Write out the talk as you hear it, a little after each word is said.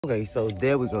Okay, so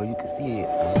there we go. You can see it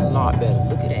a lot better.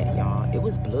 Look at that, y'all. It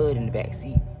was blood in the back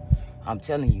seat. I'm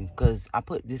telling you, because I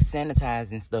put this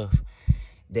sanitizing stuff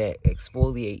that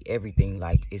exfoliate everything.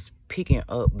 Like, it's picking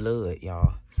up blood,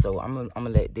 y'all. So I'm gonna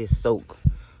let this soak.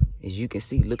 As you can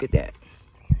see, look at that.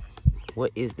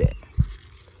 What is that?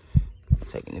 I'm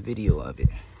taking a video of it.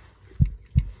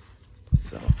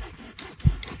 So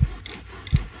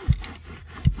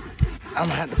I'm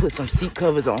gonna have to put some seat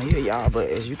covers on here, y'all.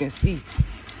 But as you can see,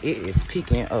 it is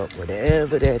picking up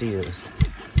whatever that is.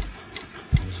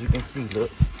 As you can see,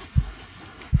 look.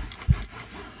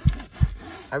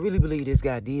 I really believe this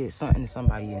guy did something to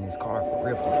somebody in his car for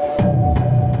real.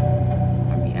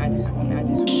 I mean, I just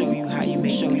show you how you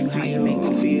make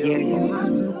me feel. Yeah, you're my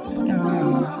superstar.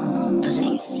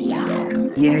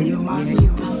 Yeah, you're my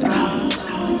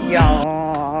superstar.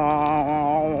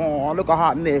 Y'all, look a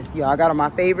hot mess, y'all. I got on my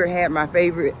favorite hat, my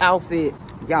favorite outfit.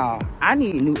 Y'all, I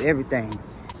need new everything.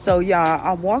 So y'all,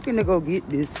 I'm walking to go get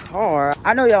this car.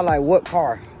 I know y'all like, what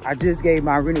car? I just gave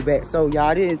my rental back. So y'all,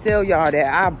 I didn't tell y'all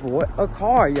that I bought a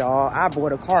car, y'all. I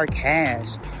bought a car cash.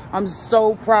 I'm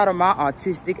so proud of my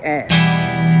autistic ass.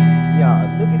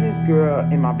 Y'all, look at this girl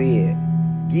in my bed.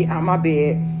 Get out my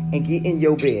bed and get in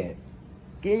your bed.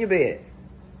 Get in your bed.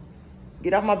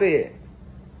 Get off my bed.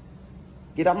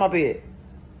 Get off my bed.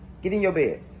 Get in your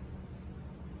bed.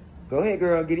 Go ahead,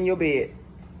 girl. Get in your bed.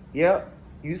 Yep.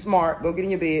 You smart. Go get in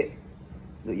your bed.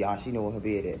 Look, y'all, she know where her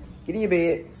bed is. Get in your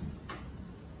bed.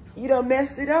 You done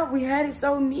messed it up. We had it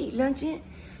so neat, luncheon.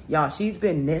 Y'all, she's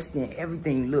been nesting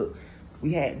everything. Look,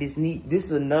 we had this neat. This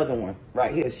is another one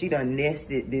right here. She done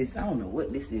nested this. I don't know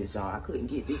what this is, y'all. I couldn't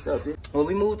get this up. When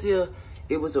we moved here,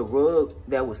 it was a rug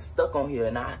that was stuck on here,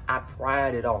 and I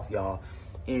pried it off, y'all.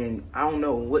 And I don't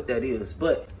know what that is,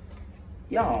 but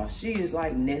y'all, she is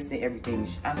like nesting everything.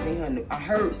 I seen her. I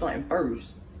heard something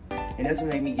first. And that's what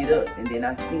made me get up. And then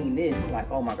I seen this, like,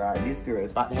 oh my God, this girl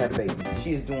is about to have a baby.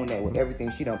 She is doing that with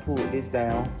everything. She done pulled this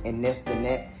down and nesting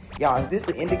that. Y'all, is this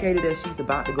the indicator that she's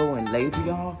about to go in labor,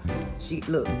 y'all? She,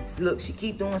 look, she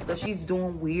keep doing stuff. She's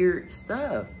doing weird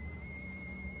stuff.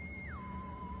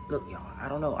 Look, y'all, I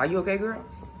don't know. Are you okay, girl?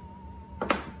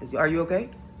 Are you okay?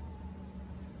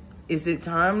 Is it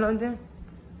time, London?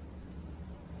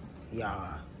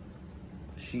 Y'all,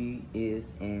 she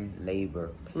is in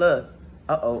labor. Plus,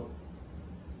 uh-oh.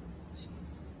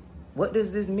 What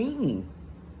does this mean?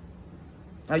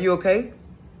 Are you okay?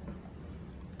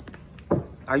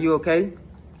 Are you okay?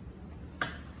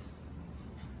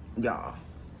 Y'all,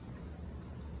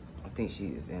 I think she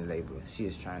is in labor. She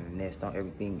is trying to nest on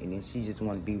everything, and then she just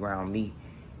want to be around me.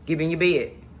 Get in your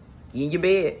bed. Get in your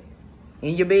bed.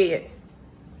 In your bed.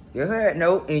 You heard?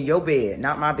 No, in your bed,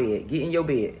 not my bed. Get in your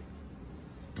bed.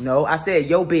 No, I said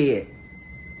your bed.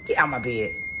 Get out my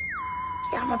bed.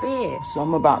 Get out my bed. So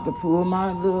I'm about to pull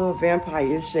my little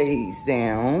vampire shades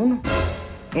down.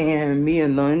 And me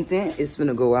and London is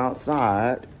finna go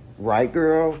outside. Right,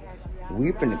 girl?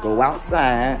 We're finna go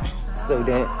outside so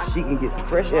that she can get some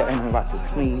fresh air. And I'm about to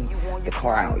clean the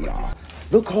car out, y'all.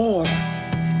 The car.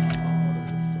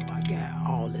 So I got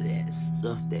all of that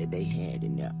stuff that they had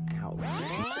in their out.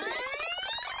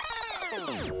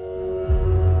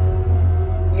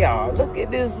 Y'all, look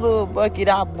at this little bucket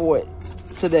I bought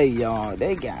today, y'all.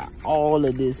 They got all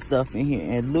of this stuff in here,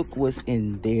 and look what's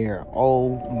in there.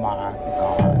 Oh my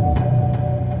God,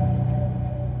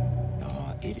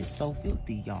 y'all, it is so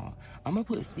filthy, y'all. I'm gonna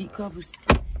put seat covers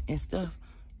and stuff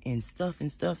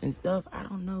I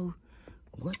don't know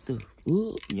what the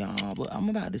y'all, but I'm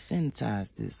about to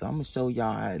sanitize this. So I'm gonna show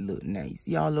y'all how it look now. You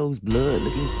see all those blood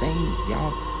looking stains,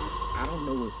 y'all? I don't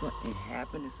know if something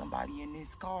happened to somebody in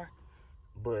this car,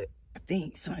 but I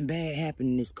think something bad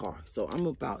happened in this car. So I'm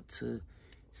about to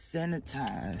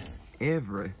sanitize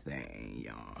everything,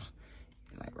 y'all.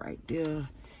 Like right there.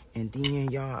 And then,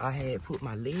 y'all, I had put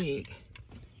my leg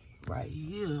right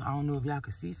here. I don't know if y'all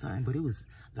could see something, but it was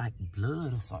like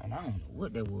blood or something. I don't know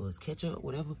what that was. Ketchup,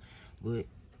 whatever. But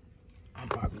I'm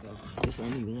probably gonna, it's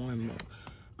only one more.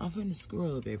 I'm finna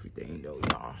scrub everything though,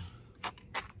 y'all.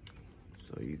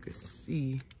 So you can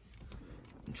see.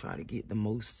 Try to get the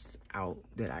most out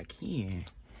that I can.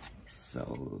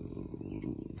 So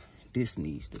this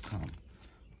needs to come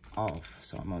off.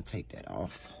 So I'm gonna take that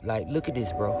off. Like, look at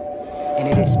this, bro. And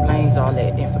it explains all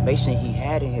that information he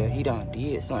had in here. He done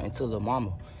did something to Lil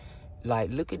Mama. Like,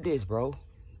 look at this, bro.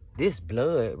 This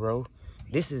blood, bro.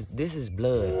 This is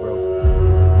blood, bro.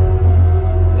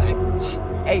 Like,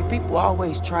 hey, people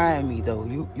always trying me though.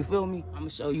 You feel me? I'm gonna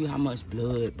show you how much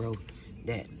blood, bro.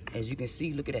 That, as you can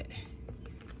see, look at that.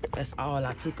 That's all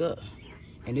I took up.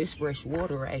 And this fresh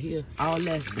water right here, all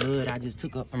that's blood I just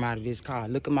took up from out of this car.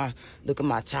 Look at my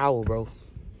towel, bro.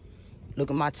 Look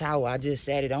at my towel. I just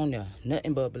sat it on there.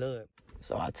 Nothing but blood.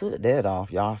 So I took that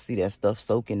off. Y'all see that stuff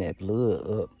soaking that blood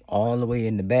up all the way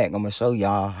in the back. I'm going to show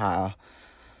y'all how,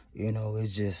 you know,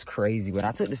 it's just crazy. But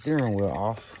I took the steering wheel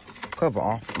off, cover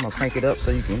off. I'm going to crank it up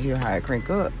so you can hear how it crank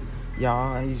up.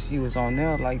 Y'all, you see what's on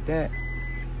there like that.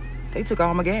 They took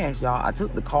all my gas, y'all. I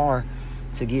took the car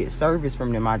to get service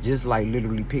from them. I just like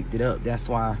literally picked it up. That's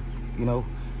why, you know,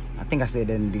 I think I said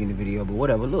that in the beginning of the video, but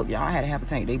whatever. Look, y'all, I had a half a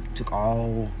tank. They took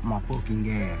all my fucking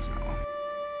gas, y'all.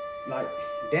 Like,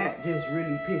 that just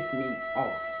really pissed me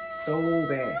off so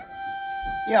bad.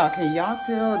 Yeah, can y'all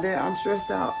tell that I'm stressed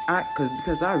out?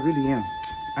 Because I really am.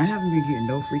 I haven't been getting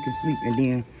no freaking sleep, and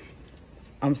then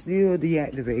I'm still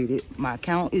deactivated. My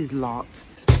account is locked,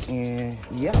 and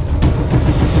yeah.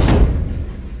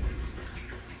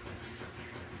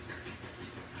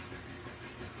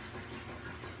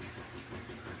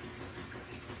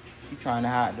 She trying to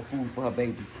hide the food for her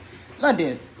babies.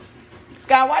 London,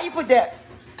 Sky, why you put that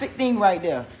thing right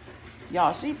there?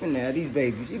 Y'all, she from there, these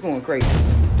babies. She going crazy.